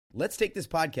Let's take this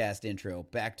podcast intro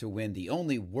back to when the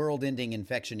only world-ending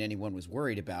infection anyone was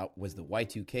worried about was the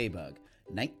Y2K bug,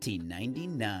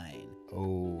 1999.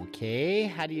 Okay,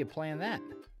 how do you plan that?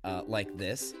 Like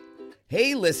this.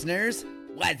 Hey, listeners,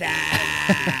 what's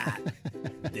up?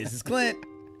 This is Clint.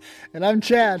 And I'm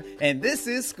Chad. And this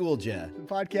is Schoolja, a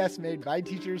podcast made by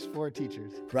teachers for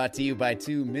teachers. Brought to you by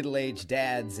two middle-aged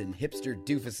dads and hipster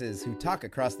doofuses who talk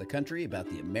across the country about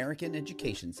the American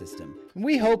education system.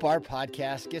 We hope our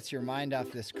podcast gets your mind off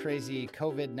this crazy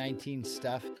COVID-19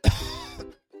 stuff.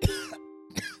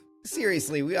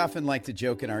 Seriously, we often like to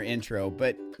joke in our intro,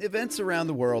 but events around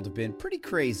the world have been pretty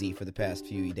crazy for the past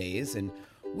few days, and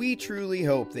we truly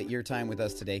hope that your time with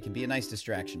us today can be a nice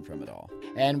distraction from it all.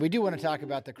 And we do want to talk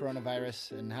about the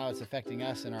coronavirus and how it's affecting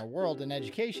us and our world and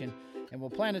education, and we'll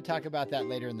plan to talk about that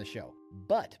later in the show.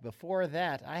 But before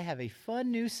that, I have a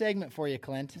fun new segment for you,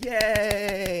 Clint.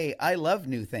 Yay! I love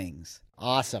new things.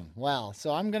 Awesome. Well,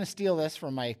 so I'm going to steal this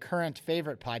from my current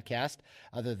favorite podcast,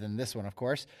 other than this one, of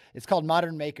course. It's called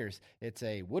Modern Makers. It's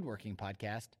a woodworking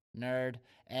podcast, nerd,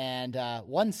 and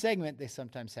one segment they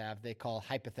sometimes have they call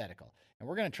Hypothetical. And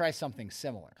we're going to try something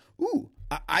similar. Ooh,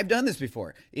 I've done this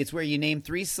before. It's where you name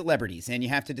three celebrities, and you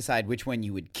have to decide which one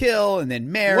you would kill and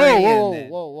then marry.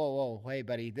 Whoa. Hey,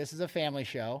 buddy, this is a family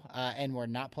show, and we're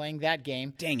not playing that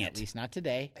game. Dang it. At least not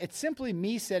today. It's simply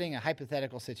me setting a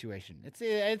hypothetical situation. It's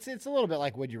a little bit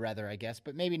like Would You Rather, I guess,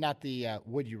 but maybe not the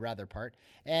Would You Rather part.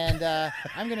 And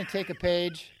I'm going to take a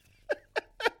page.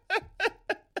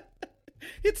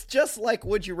 It's just like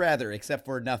Would You Rather, except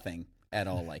for nothing at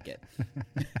all like it.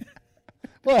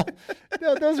 Well,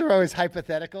 no, those are always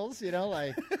hypotheticals,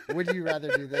 like, would you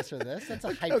rather do this or this? That's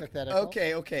a hypothetical.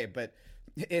 Okay, but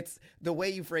it's the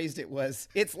way you phrased it was,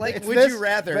 it's like it's Would this, You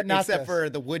Rather, except this. For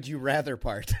the Would You Rather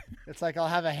part. It's like I'll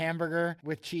have a hamburger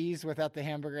with cheese without the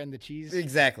hamburger and the cheese.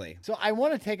 Exactly. So I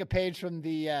want to take a page from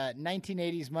the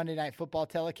 1980s Monday Night Football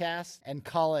telecast and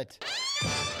call it...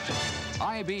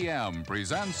 IBM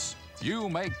presents You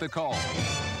Make the Call.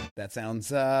 That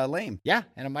sounds lame. Yeah,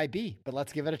 and it might be, but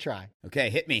let's give it a try. Okay,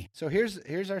 hit me. So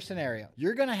here's our scenario.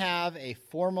 You're going to have a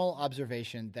formal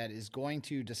observation that is going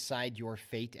to decide your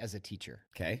fate as a teacher.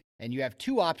 Okay. And you have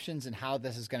two options in how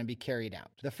this is going to be carried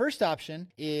out. The first option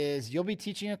is you'll be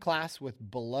teaching a class with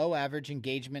below average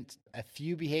engagement, a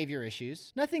few behavior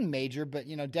issues, nothing major, but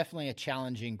definitely a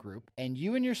challenging group. And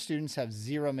you and your students have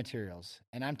zero materials.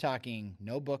 And I'm talking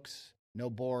no books, no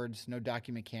boards, no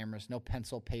document cameras, no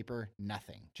pencil, paper,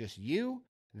 nothing. Just you,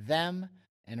 them,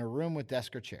 and a room with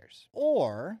desk or chairs.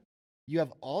 Or you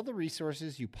have all the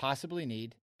resources you possibly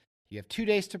need. You have 2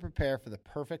 days to prepare for the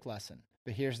perfect lesson.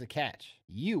 But here's the catch.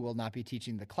 You will not be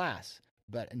teaching the class,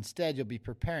 but instead you'll be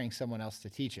preparing someone else to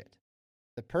teach it.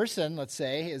 The person, let's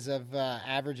say, is of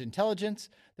average intelligence.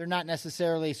 They're not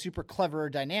necessarily super clever or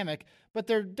dynamic, but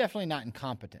they're definitely not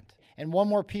incompetent. And one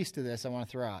more piece to this I want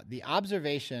to throw out. The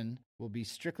observation will be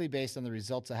strictly based on the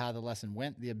results of how the lesson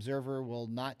went. The observer will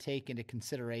not take into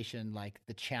consideration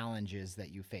the challenges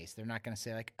that you face. They're not going to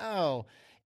say oh,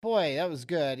 boy, that was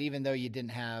good, even though you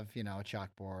didn't have, a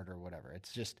chalkboard or whatever.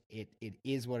 It's just, it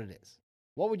is what it is.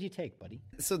 What would you take, buddy?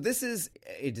 So this is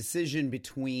a decision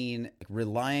between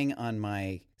relying on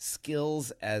my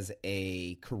skills as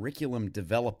a curriculum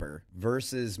developer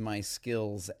versus my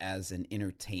skills as an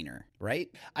entertainer,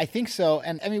 right? I think so.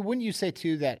 And I mean, wouldn't you say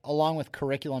too that along with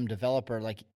curriculum developer,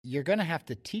 you're going to have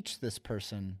to teach this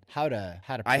person how to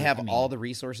I have all the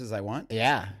resources I want?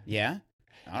 Yeah. Yeah?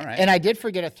 All right. And I did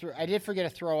forget to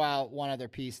throw out one other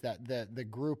piece, that the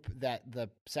group that the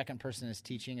second person is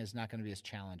teaching is not going to be as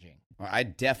challenging. Well,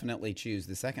 I'd definitely choose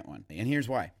the second one. And here's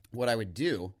why. What I would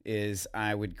do is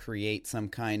I would create some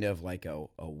kind of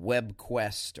a web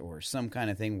quest or some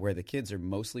kind of thing where the kids are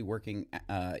mostly working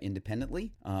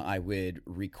independently. I would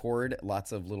record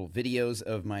lots of little videos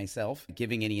of myself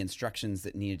giving any instructions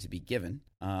that needed to be given.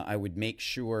 I would make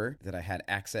sure that I had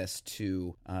access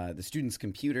to the students'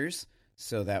 computers,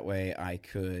 so that way I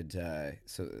could,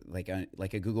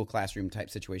 like a Google Classroom type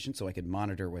situation, so I could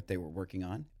monitor what they were working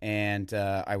on. And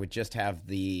I would just have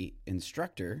the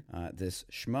instructor, this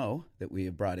schmo that we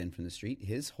have brought in from the street,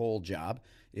 his whole job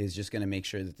is just going to make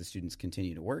sure that the students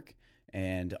continue to work.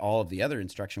 And all of the other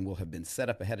instruction will have been set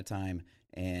up ahead of time,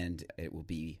 and it will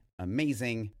be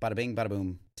amazing. Bada bing, bada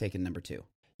boom, taken number 2.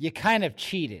 You kind of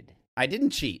cheated. I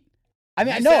didn't cheat. I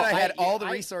mean, you no, said I had all the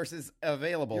resources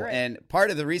available, right. And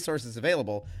part of the resources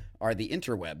available are the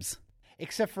interwebs.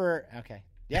 Except for, okay,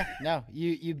 yeah, no,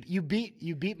 you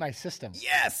beat my system.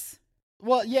 Yes.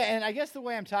 Well, yeah, and I guess the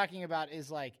way I'm talking about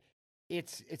is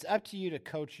it's up to you to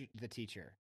coach the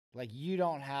teacher. Like you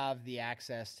don't have the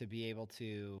access to be able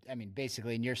to, I mean,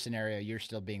 basically in your scenario, you're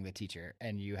still being the teacher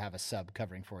and you have a sub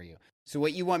covering for you. So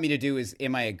what you want me to do is,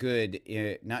 am I a good,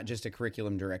 not just a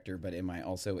curriculum director, but am I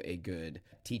also a good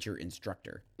teacher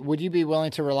instructor? Would you be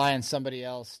willing to rely on somebody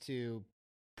else to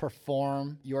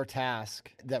perform your task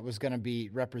that was going to be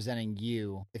representing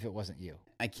you if it wasn't you?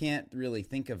 I can't really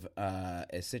think of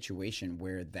a situation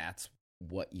where that's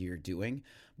what you're doing,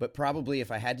 but probably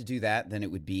if I had to do that, then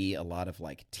it would be a lot of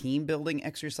like team building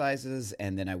exercises,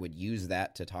 and then I would use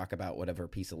that to talk about whatever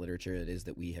piece of literature it is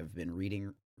that we have been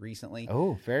reading recently.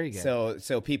 Oh, very good.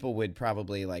 So people would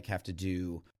probably like have to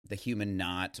do the human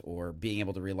knot, or being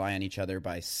able to rely on each other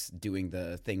by doing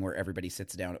the thing where everybody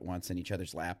sits down at once in each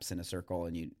other's laps in a circle,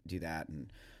 and you do that,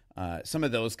 and some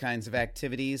of those kinds of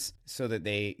activities, so that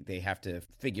they have to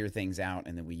figure things out,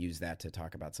 and then we use that to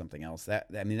talk about something else.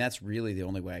 That's really the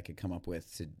only way I could come up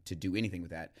with to do anything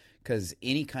with that, because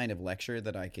any kind of lecture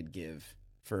that I could give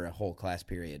for a whole class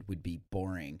period would be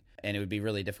boring, and it would be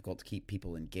really difficult to keep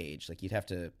people engaged. Like you'd have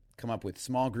to come up with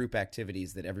small group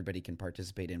activities that everybody can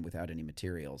participate in without any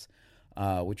materials,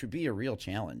 which would be a real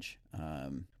challenge.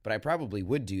 But I probably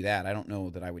would do that. I don't know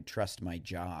that I would trust my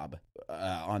job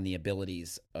on the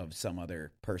abilities of some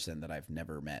other person that I've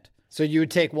never met. So you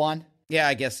would take one? Yeah,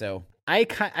 I guess so. I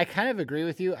kind of agree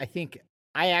with you. I think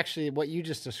what you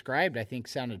just described, I think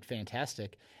sounded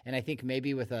fantastic. And I think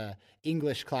maybe with a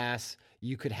English class,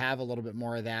 you could have a little bit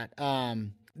more of that.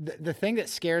 The thing that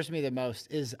scares me the most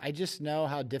is I just know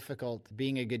how difficult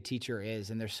being a good teacher is.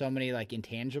 And there's so many like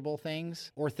intangible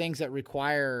things or things that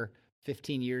require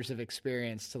 15 years of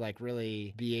experience to like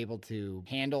really be able to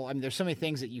handle. I mean, there's so many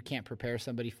things that you can't prepare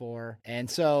somebody for. And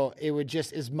so it would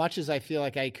just, as much as I feel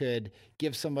like I could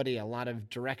give somebody a lot of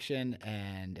direction,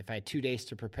 and if I had 2 days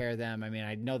to prepare them, I mean,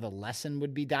 I know the lesson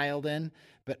would be dialed in,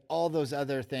 but all those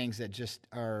other things that just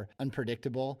are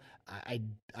unpredictable,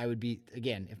 I would be,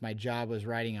 again, if my job was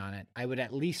writing on it, I would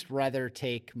at least rather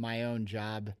take my own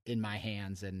job in my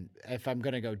hands. And if I'm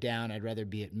going to go down, I'd rather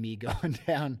be at me going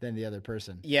down than the other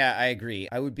person. Yeah, I agree.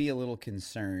 I would be a little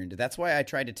concerned. That's why I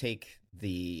tried to take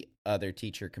the other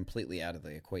teacher completely out of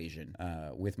the equation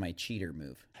with my cheater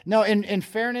move. No, in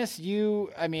fairness,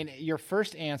 your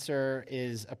first answer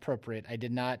is appropriate. I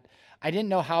didn't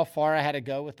know how far I had to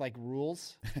go with like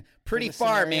rules. Pretty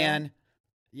far, scenario. Man.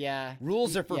 Yeah.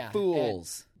 Rules are for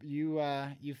fools. You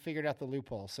figured out the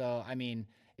loophole. So, I mean,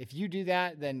 if you do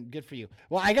that, then good for you.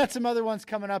 Well, I got some other ones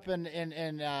coming up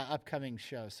in upcoming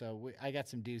shows, so I got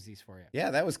some doozies for you.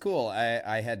 Yeah, that was cool.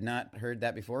 I had not heard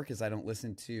that before because I don't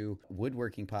listen to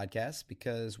woodworking podcasts,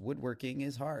 because woodworking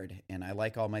is hard, and I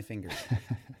like all my fingers.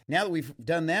 Now that we've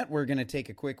done that, we're going to take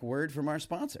a quick word from our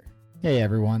sponsor. Hey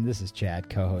everyone, this is Chad,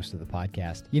 co-host of the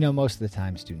podcast. You know, most of the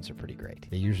time students are pretty great.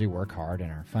 They usually work hard and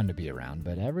are fun to be around,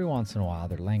 but every once in a while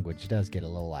their language does get a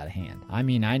little out of hand. I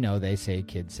mean, I know they say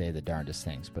kids say the darndest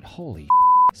things, but holy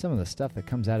some of the stuff that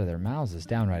comes out of their mouths is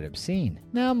downright obscene.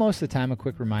 Now, most of the time, a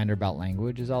quick reminder about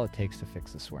language is all it takes to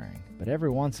fix the swearing. But every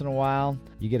once in a while,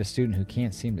 you get a student who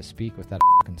can't seem to speak without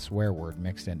a fucking swear word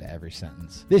mixed into every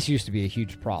sentence. This used to be a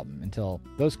huge problem until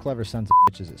those clever sons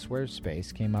of bitches at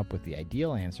Swearspace came up with the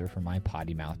ideal answer for my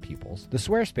potty mouth pupils. The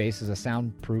Swearspace is a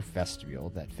soundproof vestibule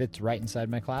that fits right inside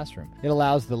my classroom. It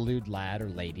allows the lewd lad or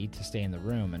lady to stay in the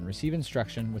room and receive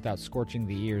instruction without scorching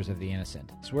the ears of the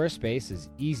innocent. Swearspace is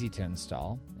easy to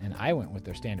install, and I went with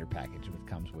their standard package, which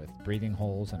comes with breathing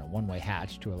holes and a one-way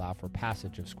hatch to allow for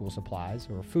passage of school supplies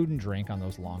or food and drink on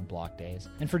those long block days.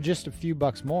 And for just a few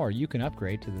bucks more, you can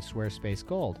upgrade to the Swearspace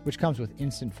Gold, which comes with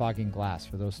instant fogging glass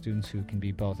for those students who can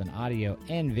be both an audio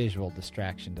and visual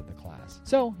distraction to the class.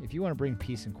 So, if you want to bring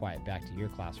peace and quiet back to your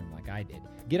classroom like I did,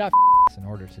 get off your ass and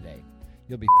order today.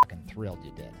 You'll be fucking thrilled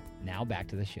you did. Now back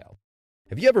to the show.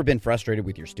 Have you ever been frustrated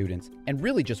with your students and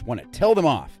really just want to tell them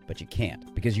off, but you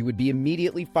can't because you would be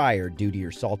immediately fired due to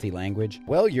your salty language?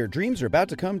 Well, your dreams are about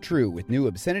to come true with new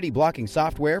obscenity blocking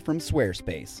software from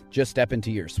Swearspace. Just step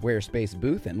into your Swearspace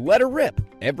booth and let her rip.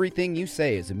 Everything you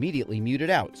say is immediately muted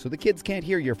out so the kids can't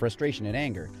hear your frustration and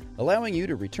anger, allowing you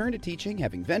to return to teaching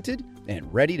having vented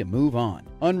and ready to move on.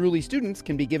 Unruly students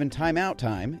can be given timeout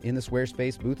time in the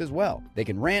Swearspace booth as well. They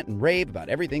can rant and rave about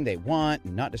everything they want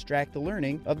and not distract the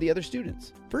learning of the other students.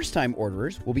 First-time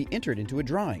orderers will be entered into a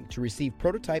drawing to receive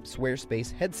prototype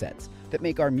Swearspace headsets that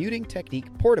make our muting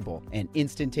technique portable and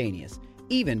instantaneous,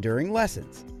 even during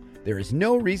lessons. There is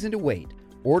no reason to wait.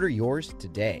 Order yours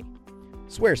today.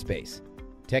 Swearspace.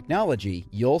 Technology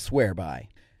you'll swear by.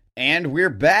 And we're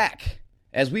back.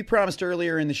 As we promised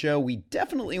earlier in the show, we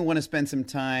definitely want to spend some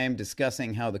time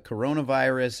discussing how the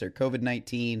coronavirus or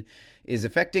COVID-19 is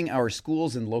affecting our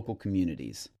schools and local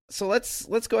communities. So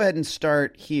let's go ahead and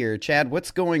start here. Chad,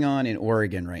 what's going on in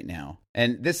Oregon right now?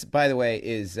 And this, by the way,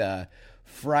 is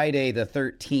Friday the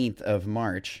 13th of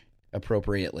March,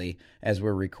 appropriately, as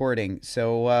we're recording.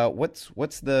 So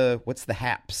what's the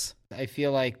haps? I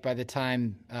feel like by the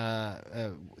time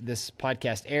this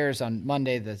podcast airs on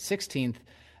Monday the 16th,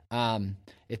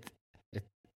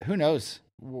 who knows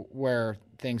where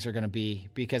things are going to be,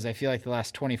 because I feel like the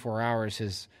last 24 hours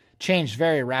has changed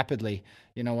very rapidly.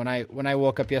 You know, when I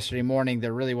woke up yesterday morning,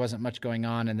 there really wasn't much going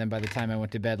on. And then by the time I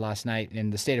went to bed last night, in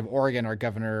the state of Oregon, our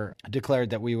governor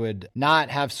declared that we would not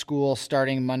have school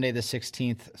starting Monday the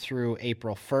 16th through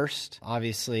April 1st.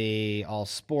 Obviously, all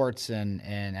sports and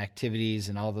activities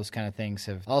and all those kind of things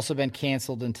have also been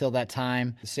canceled until that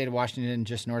time. The state of Washington,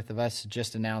 just north of us,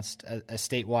 just announced a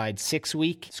statewide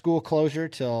 6-week school closure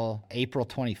till April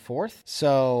 24th.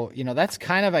 So, you know, that's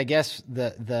kind of, I guess,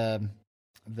 the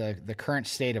current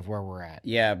state of where we're at.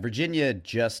 Yeah, Virginia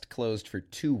just closed for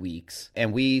 2 weeks,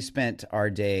 and we spent our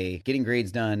day getting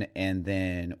grades done and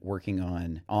then working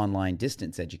on online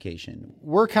distance education.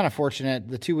 We're kind of fortunate.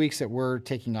 The 2 weeks that we're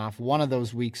taking off, one of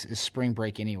those weeks is spring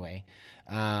break anyway.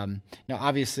 Now,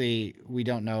 obviously, we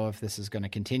don't know if this is going to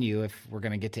continue, if we're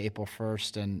going to get to April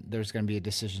 1st and there's going to be a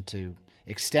decision to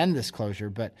extend this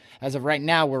closure, but as of right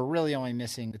now, we're really only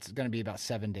missing, it's going to be about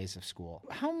 7 days of school.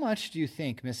 How much do you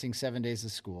think missing 7 days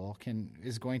of school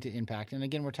is going to impact? And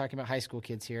again, we're talking about high school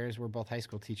kids here, as we're both high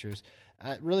school teachers,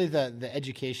 really the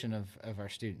education of our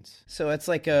students. So it's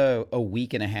like a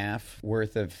week and a half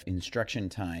worth of instruction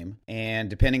time, and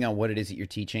depending on what it is that you're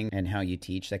teaching and how you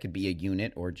teach, that could be a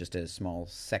unit or just a small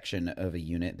section of a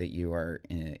unit that you are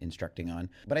instructing on.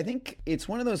 But I think it's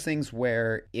one of those things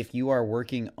where if you are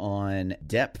working on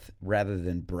depth rather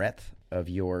than breadth of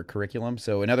your curriculum.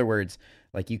 So in other words,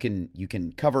 like you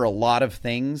can cover a lot of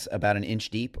things about an inch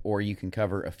deep, or you can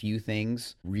cover a few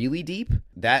things really deep.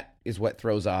 That is what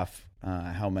throws off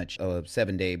how much a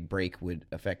 7-day break would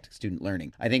affect student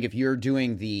learning. I think if you're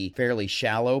doing the fairly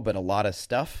shallow but a lot of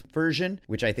stuff version,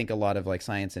 which I think a lot of like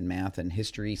science and math and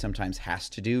history sometimes has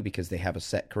to do because they have a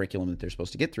set curriculum that they're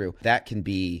supposed to get through, that can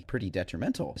be pretty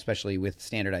detrimental, especially with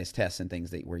standardized tests and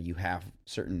things where you have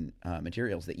certain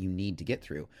materials that you need to get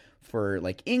through. For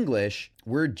like English,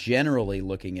 we're generally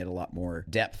looking at a lot more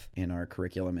depth in our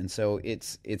curriculum. And so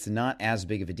it's not as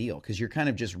big of a deal because you're kind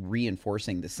of just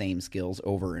reinforcing the same skills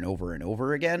over and over and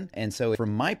over again. And so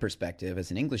from my perspective as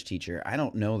an English teacher, I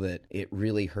don't know that it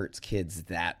really hurts kids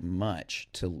that much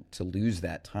to lose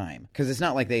that time, because it's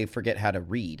not like they forget how to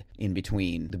read in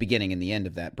between the beginning and the end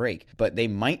of that break, but they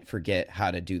might forget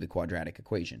how to do the quadratic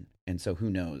equation. And so who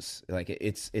knows? Like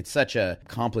it's such a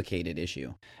complicated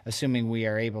issue. Assuming we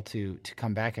are able to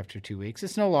come back after 2 weeks,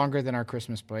 it's no longer than our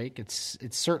Christmas break. It's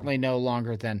certainly no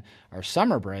longer than our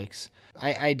summer breaks.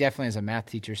 I definitely, as a math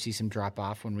teacher, see some drop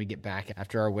off when we get back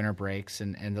after our winter breaks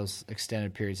and those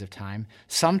extended periods of time.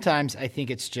 Sometimes I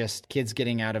think it's just kids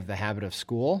getting out of the habit of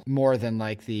school more than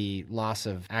like the loss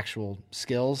of actual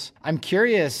skills. I'm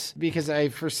curious because I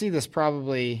foresee this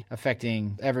probably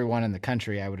affecting everyone in the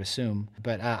country, I would assume.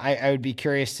 But I would be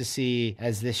curious to see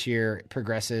as this year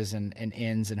progresses and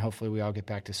ends and hopefully we all get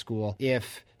back to school,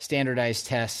 if standardized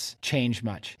tests change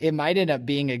much. It might end up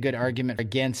being a good argument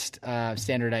against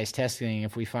standardized testing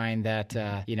if we find that,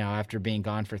 after being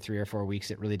gone for 3 or 4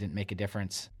 weeks, it really didn't make a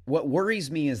difference. What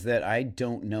worries me is that I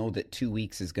don't know that 2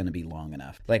 weeks is going to be long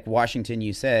enough. Like Washington,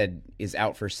 you said, is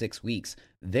out for 6 weeks.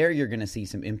 There you're going to see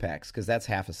some impacts because that's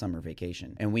half a summer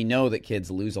vacation. And we know that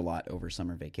kids lose a lot over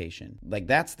summer vacation. Like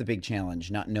that's the big challenge,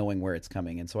 not knowing where it's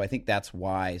coming. And so I think that's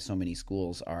why so many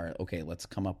schools are, okay, let's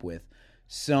come up with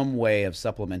some way of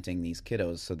supplementing these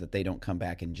kiddos so that they don't come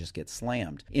back and just get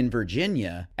slammed. In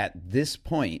Virginia, at this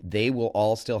point, they will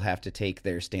all still have to take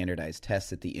their standardized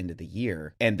tests at the end of the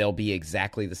year, and they'll be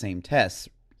exactly the same tests,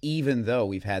 even though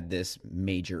we've had this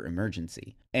major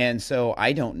emergency. And so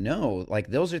I don't know, like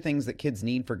those are things that kids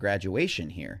need for graduation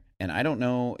here. And I don't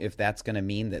know if that's going to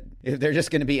mean that if they're just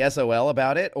going to be SOL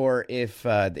about it, or if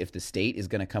the state is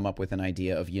going to come up with an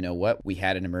idea of, you know what, we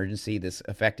had an emergency. This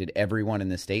affected everyone in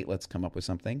the state. Let's come up with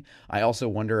something. I also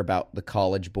wonder about the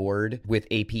College Board with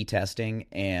AP testing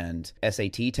and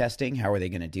SAT testing. How are they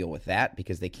going to deal with that?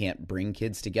 Because they can't bring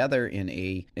kids together in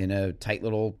a tight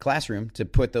little classroom to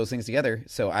put those things together.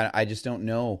 So I just don't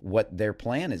know what their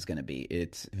plan is going to be.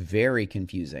 it's very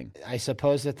confusing. I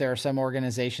suppose that there are some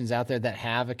organizations out there that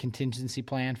have a contingency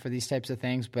plan for these types of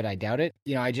things, but I doubt it.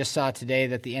 I just saw today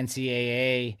that the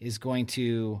NCAA is going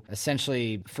to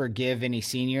essentially forgive any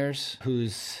seniors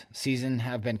whose season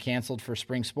have been canceled for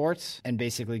spring sports and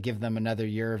basically give them another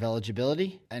year of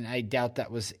eligibility. And I doubt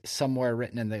that was somewhere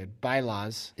written in the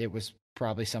bylaws. It was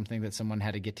probably something that someone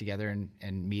had to get together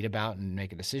and meet about and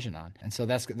make a decision on. And so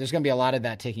there's going to be a lot of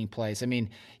that taking place. I mean,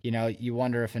 you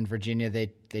wonder if in Virginia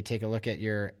they take a look at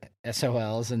your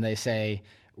SOLs and they say,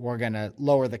 we're going to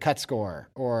lower the cut score,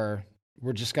 or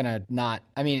we're just going to not.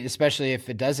 I mean, especially if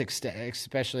it does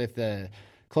especially if the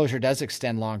closure does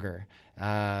extend longer.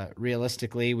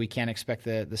 Realistically, we can't expect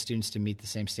the students to meet the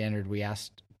same standard we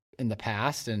asked in the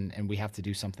past, and we have to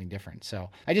do something different. So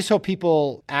I just hope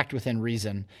people act within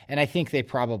reason, and I think they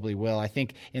probably will. I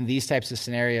think in these types of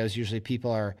scenarios, usually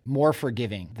people are more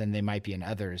forgiving than they might be in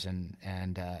others, and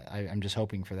I'm just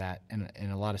hoping for that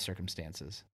in a lot of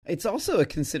circumstances. It's also a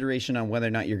consideration on whether or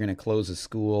not you're going to close a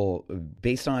school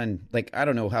based on, I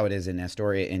don't know how it is in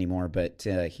Astoria anymore, but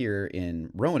here in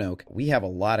Roanoke, we have a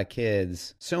lot of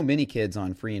kids, so many kids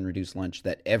on free and reduced lunch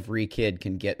that every kid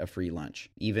can get a free lunch,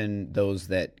 even those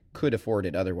that could afford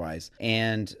it otherwise.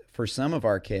 And for some of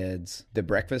our kids, the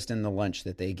breakfast and the lunch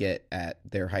that they get at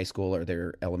their high school or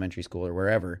their elementary school or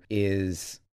wherever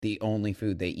is the only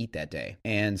food they eat that day.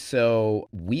 And so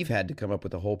we've had to come up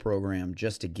with a whole program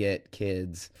just to get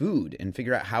kids food, and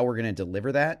figure out how we're going to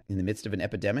deliver that in the midst of an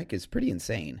epidemic is pretty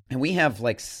insane. And we have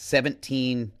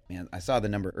 17, I saw the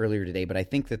number earlier today, but I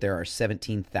think that there are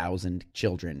 17,000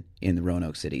 children in the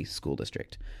Roanoke City School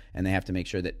District. And they have to make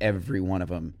sure that every one of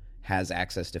them has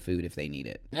access to food if they need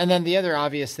it. And then the other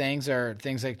obvious things are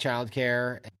things like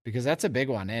childcare, because that's a big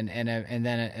one. And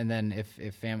then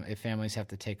if families have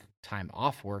to take time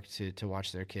off work to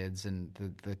watch their kids,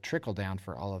 and the trickle down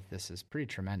for all of this is pretty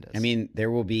tremendous. I mean, there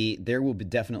will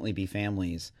definitely be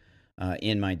families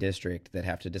in my district that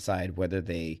have to decide whether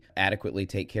they adequately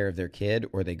take care of their kid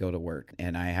or they go to work.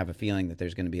 And I have a feeling that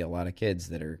there's going to be a lot of kids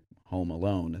that are home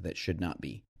alone that should not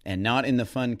be. And not in the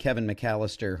fun Kevin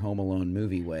McAllister Home Alone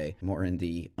movie way, more in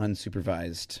the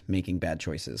unsupervised making bad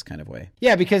choices kind of way.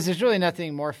 Yeah, because there's really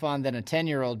nothing more fun than a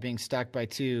 10-year-old being stuck by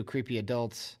two creepy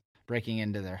adults breaking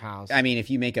into their house. I mean,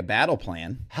 if you make a battle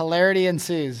plan. Hilarity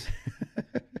ensues.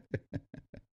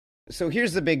 So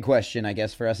here's the big question, I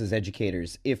guess, for us as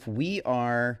educators. If we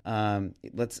are,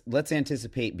 let's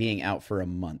anticipate being out for a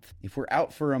month. If we're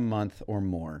out for a month or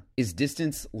more, is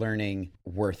distance learning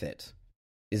worth it?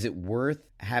 Is it worth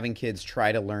having kids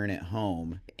try to learn at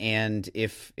home? And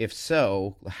if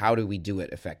so, how do we do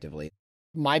it effectively?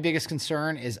 My biggest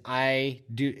concern is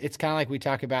it's kind of like we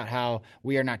talk about how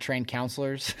we are not trained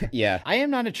counselors. Yeah. I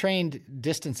am not a trained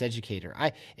distance educator.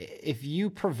 If you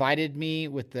provided me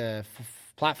with the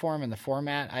platform and the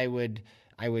format, I would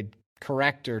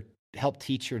correct or help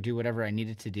teach or do whatever I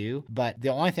needed to do. But the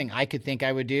only thing I could think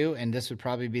I would do, and this would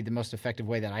probably be the most effective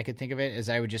way that I could think of it, is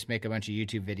I would just make a bunch of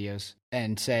YouTube videos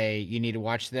and say, you need to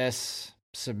watch this,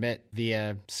 submit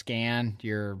via scan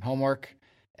your homework.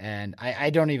 And I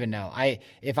don't even know.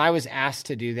 If I was asked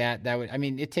to do that would,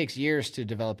 it takes years to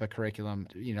develop a curriculum,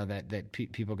 that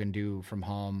people can do from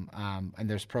home. And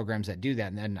there's programs that do that.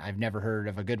 And then I've never heard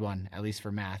of a good one, at least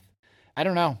for math. I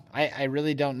don't know. I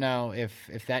really don't know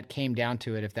if that came down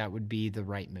to it, if that would be the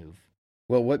right move.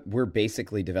 Well, what we're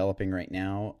basically developing right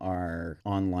now are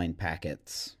online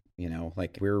packets.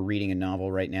 We're reading a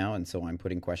novel right now, and so I'm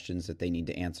putting questions that they need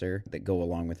to answer that go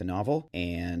along with the novel.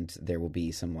 And there will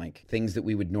be some things that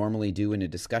we would normally do in a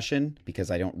discussion,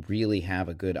 because I don't really have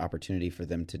a good opportunity for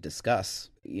them to discuss.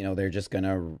 They're just going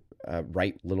to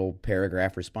write little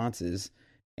paragraph responses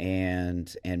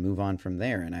and move on from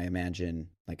there. And I imagine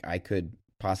I could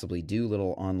possibly do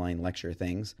little online lecture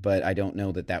things, but I don't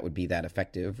know that would be that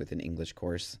effective with an English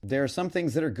course. There are some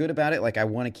things that are good about it. I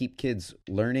want to keep kids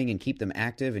learning and keep them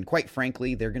active. And quite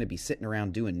frankly, they're going to be sitting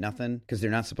around doing nothing because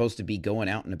they're not supposed to be going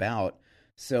out and about.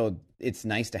 So it's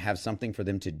nice to have something for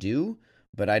them to do,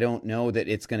 but I don't know that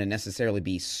it's going to necessarily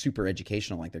be super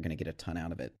educational, they're going to get a ton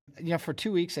out of it. For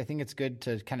 2 weeks, I think it's good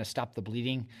to kind of stop the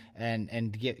bleeding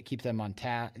and keep them on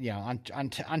task,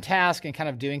 on task and kind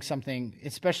of doing something,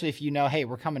 especially if hey,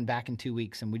 we're coming back in 2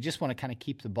 weeks and we just want to kind of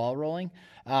keep the ball rolling.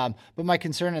 But my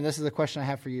concern, and this is the question I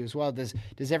have for you as well, does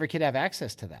every kid have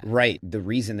access to that? Right. The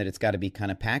reason that it's got to be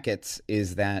kind of packets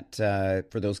is that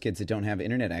for those kids that don't have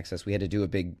internet access, we had to do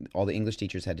all the English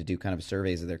teachers had to do kind of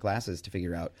surveys of their classes to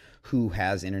figure out who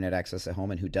has internet access at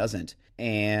home and who doesn't.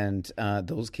 And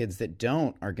those kids that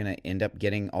don't are going to end up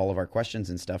getting all of our questions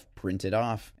and stuff printed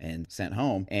off and sent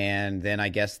home. And then I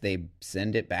guess they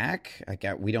send it back.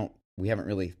 We we haven't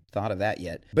really thought of that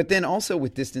yet. But then also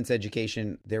with distance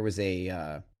education, there was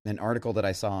an article that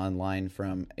I saw online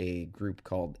from a group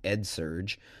called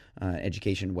EdSurge,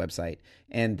 education website,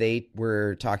 and they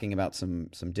were talking about some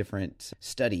different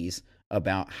studies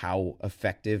about how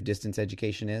effective distance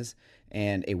education is.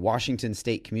 And a Washington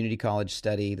State Community College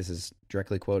study, this is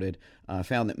directly quoted,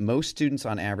 found that most students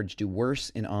on average do worse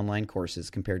in online courses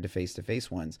compared to face-to-face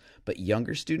ones, but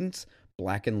younger students,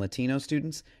 Black and Latino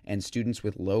students, and students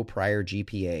with low prior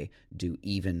GPA do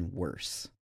even worse.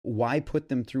 Why put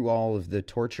them through all of the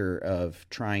torture of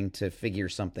trying to figure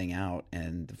something out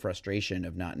and the frustration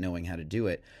of not knowing how to do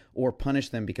it, or punish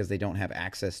them because they don't have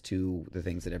access to the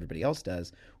things that everybody else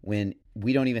does, when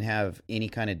we don't even have any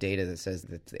kind of data that says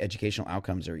that the educational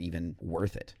outcomes are even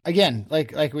worth it? Again,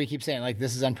 like we keep saying, like,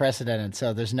 this is unprecedented,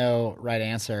 so there's no right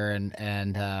answer,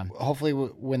 and hopefully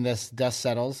when this dust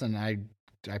settles, and I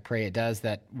pray it does,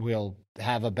 that we'll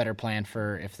have a better plan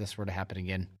for if this were to happen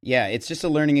again. Yeah, it's just a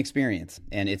learning experience,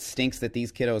 and it stinks that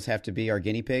these kiddos have to be our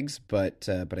guinea pigs, but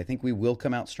I think we will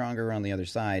come out stronger on the other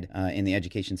side in the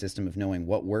education system of knowing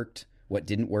what worked, what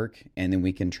didn't work, and then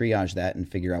we can triage that and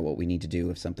figure out what we need to do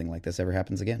if something like this ever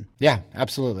happens again. Yeah,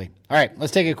 absolutely. All right,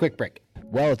 let's take a quick break.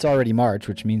 Well, it's already March,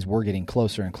 which means we're getting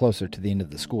closer and closer to the end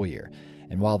of the school year.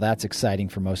 And while that's exciting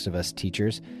for most of us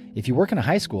teachers, if you work in a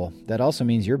high school, that also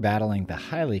means you're battling the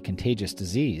highly contagious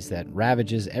disease that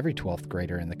ravages every 12th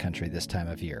grader in the country this time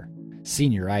of year.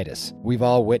 Senioritis. We've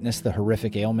all witnessed the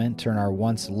horrific ailment turn our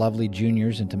once lovely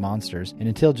juniors into monsters, and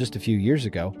until just a few years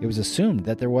ago, it was assumed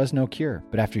that there was no cure.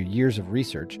 But after years of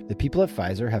research, the people at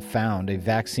Pfizer have found a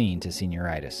vaccine to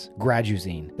senioritis.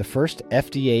 Gradusine, the first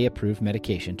FDA-approved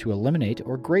medication to eliminate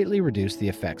or greatly reduce the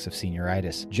effects of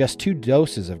senioritis. Just 2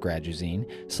 doses of Gradusine,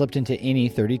 slipped into any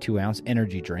 32-ounce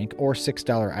energy drink or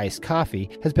 $6 iced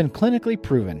coffee, has been clinically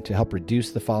proven to help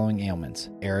reduce the following ailments: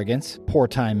 arrogance, poor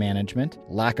time management,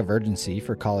 lack of urgency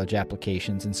for college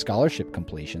applications and scholarship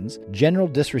completions, general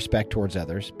disrespect towards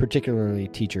others, particularly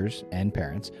teachers and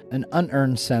parents, an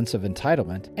unearned sense of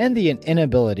entitlement, and the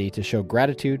inability to show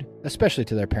gratitude, especially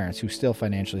to their parents who still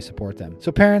financially support them.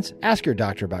 So parents, ask your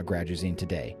doctor about Gradusine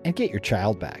today and get your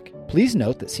child back. Please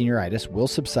note that senioritis will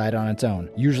subside on its own,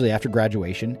 usually after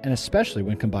graduation, and especially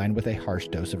when combined with a harsh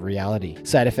dose of reality.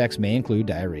 Side effects may include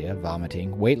diarrhea,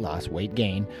 vomiting, weight loss, weight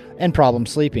gain, and problem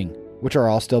sleeping, which are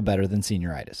all still better than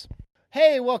senioritis.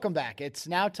 Hey, welcome back. It's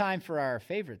now time for our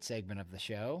favorite segment of the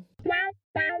show.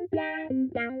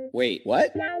 Wait,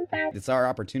 what? It's our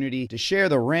opportunity to share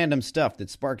the random stuff that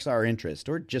sparks our interest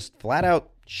or just flat out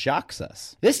shocks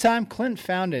us. This time, Clint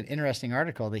found an interesting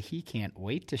article that he can't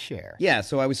wait to share. Yeah,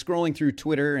 so I was scrolling through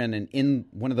Twitter and in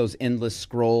one of those endless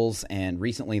scrolls, and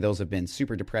recently those have been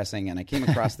super depressing, and I came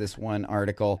across this one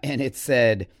article, and it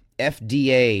said,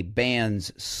 FDA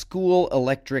bans school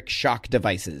electric shock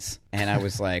devices. And I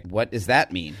was like, what does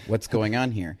that mean? What's going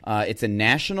on here? It's a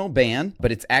national ban,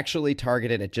 but it's actually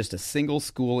targeted at just a single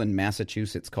school in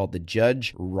Massachusetts called the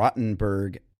Judge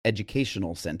Rottenberg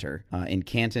Educational Center in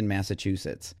Canton,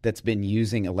 Massachusetts, that's been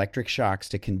using electric shocks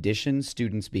to condition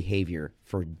students' behavior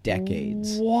for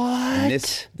decades. What? And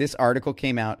this article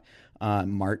came out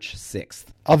March 6th.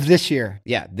 Of this year?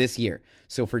 Yeah, this year.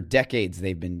 So for decades,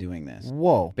 they've been doing this.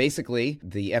 Whoa. Basically,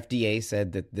 the FDA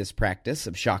said that this practice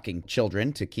of shocking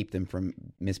children to keep them from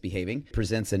misbehaving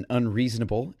presents an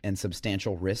unreasonable and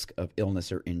substantial risk of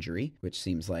illness or injury, which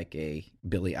seems like a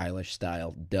Billie Eilish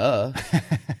style duh.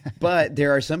 But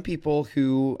there are some people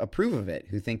who approve of it,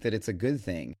 who think that it's a good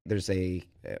thing. There's a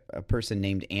person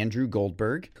named Andrew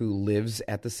Goldberg who lives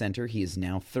at the center. He is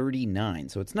now 39.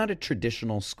 So it's not a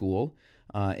traditional school.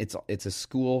 It's a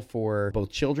school for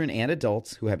both children and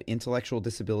adults who have intellectual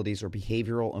disabilities or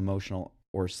behavioral, emotional,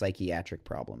 or psychiatric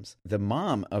problems. The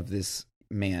mom of this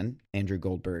man, Andrew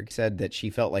Goldberg, said that she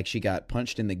felt like she got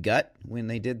punched in the gut when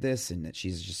they did this, and that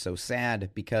she's just so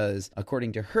sad because,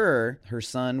 according to her, her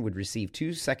son would receive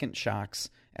 2 second shocks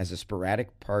as a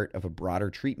sporadic part of a broader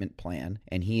treatment plan,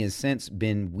 and he has since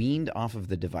been weaned off of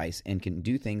the device and can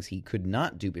do things he could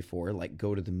not do before, like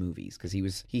go to the movies, because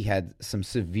he had some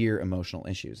severe emotional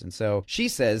issues. And so she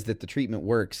says that the treatment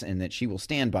works and that she will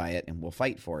stand by it and will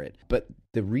fight for it. But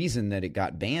the reason that it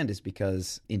got banned is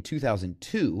because in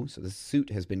 2002, so this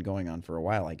suit has been going on for a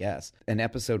while, I guess, an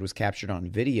episode was captured on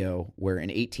video where an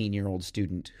 18-year-old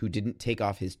student who didn't take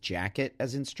off his jacket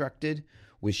as instructed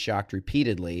was shocked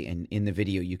repeatedly, and in the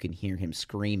video you can hear him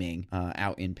screaming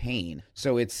out in pain.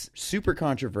 So it's super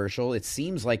controversial. It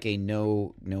seems like a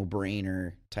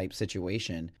no-brainer type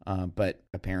situation. But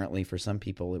apparently for some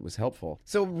people it was helpful.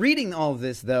 So reading all of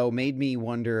this, though, made me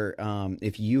wonder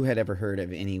if you had ever heard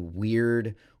of any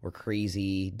weird or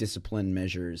crazy discipline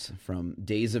measures from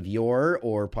days of yore,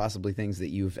 or possibly things that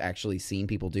you've actually seen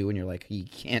people do and you're like, you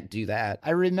can't do that. I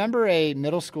remember a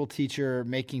middle school teacher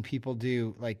making people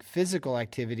do like physical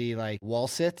activity, like wall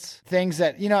sits, things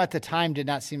that, at the time did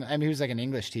not seem, he was like an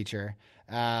English teacher.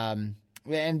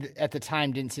 And at the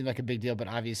time didn't seem like a big deal, but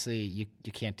obviously you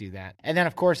can't do that. And then,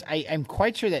 of course, I'm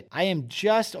quite sure that I am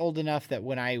just old enough that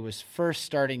when I was first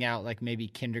starting out, like maybe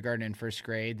kindergarten and first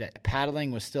grade, that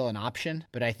paddling was still an option,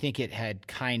 but I think it had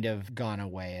kind of gone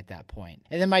away at that point.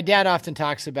 And then my dad often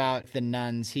talks about the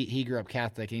nuns. He grew up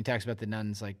Catholic, and he talks about the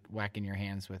nuns like whacking your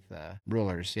hands with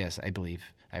rulers. Yes, I believe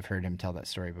I've heard him tell that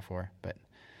story before, but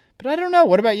I don't know.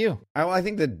 What about you? I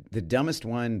think the dumbest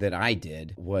one that I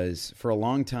did was, for a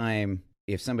long time,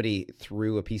 if somebody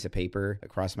threw a piece of paper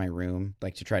across my room,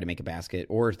 like to try to make a basket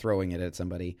or throwing it at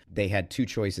somebody, they had two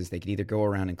choices. They could either go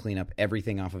around and clean up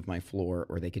everything off of my floor,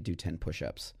 or they could do 10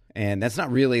 push-ups. And that's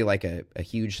not really like a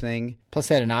huge thing. Plus,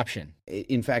 they had an option.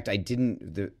 In fact,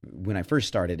 when I first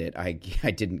started it, I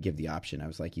didn't give the option. I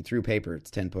was like, you threw paper,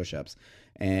 it's 10 push-ups.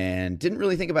 And didn't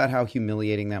really think about how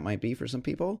humiliating that might be for some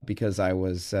people, because I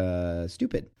was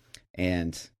stupid.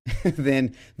 And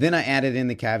then I added in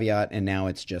the caveat, and now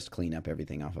it's just clean up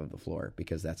everything off of the floor,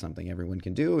 because that's something everyone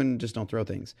can do, and just don't throw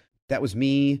things. That was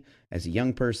me as a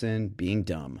young person being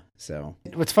dumb. So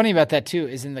what's funny about that too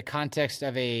is, in the context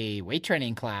of a weight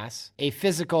training class, a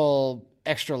physical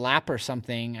extra lap or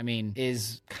something,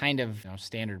 is kind of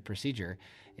standard procedure.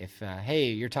 If,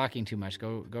 hey, you're talking too much,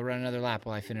 go run another lap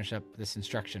while I finish up this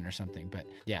instruction or something. But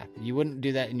yeah, you wouldn't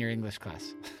do that in your English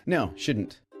class. No,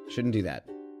 shouldn't do that.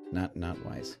 Not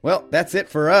wise. Well, that's it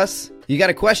for us. You got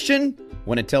a question?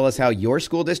 Want to tell us how your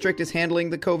school district is handling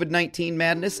the COVID-19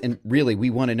 madness? And really, we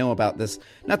want to know about this.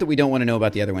 Not that we don't want to know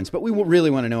about the other ones, but we really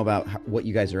want to know about what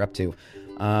you guys are up to.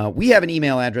 We have an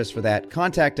email address for that.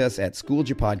 Contact us at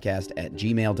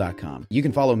schooljapodcast@gmail.com. You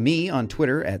can follow me on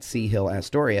Twitter at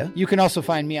 @CHillAstoria. You can also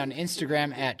find me on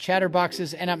Instagram at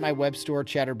Chatterboxes and at my web store,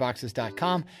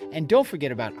 chatterboxes.com. And don't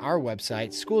forget about our website,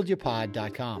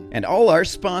 schooljapod.com. And all our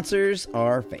sponsors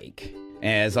are fake.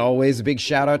 As always, a big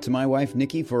shout out to my wife,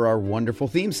 Nikki, for our wonderful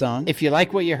theme song. If you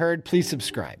like what you heard, please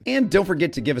subscribe. And don't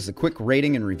forget to give us a quick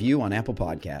rating and review on Apple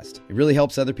Podcast. It really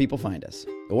helps other people find us.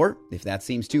 Or, if that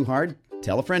seems too hard,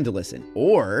 tell a friend to listen.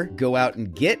 Or go out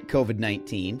and get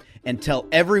COVID-19 and tell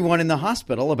everyone in the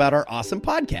hospital about our awesome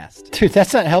podcast. Dude,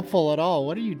 that's not helpful at all.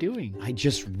 What are you doing? I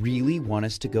just really want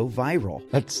us to go viral.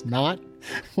 That's not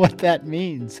what that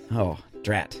means. Oh,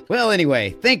 drat. Well,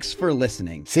 anyway, thanks for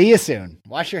listening. See you soon.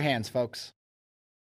 Wash your hands, folks.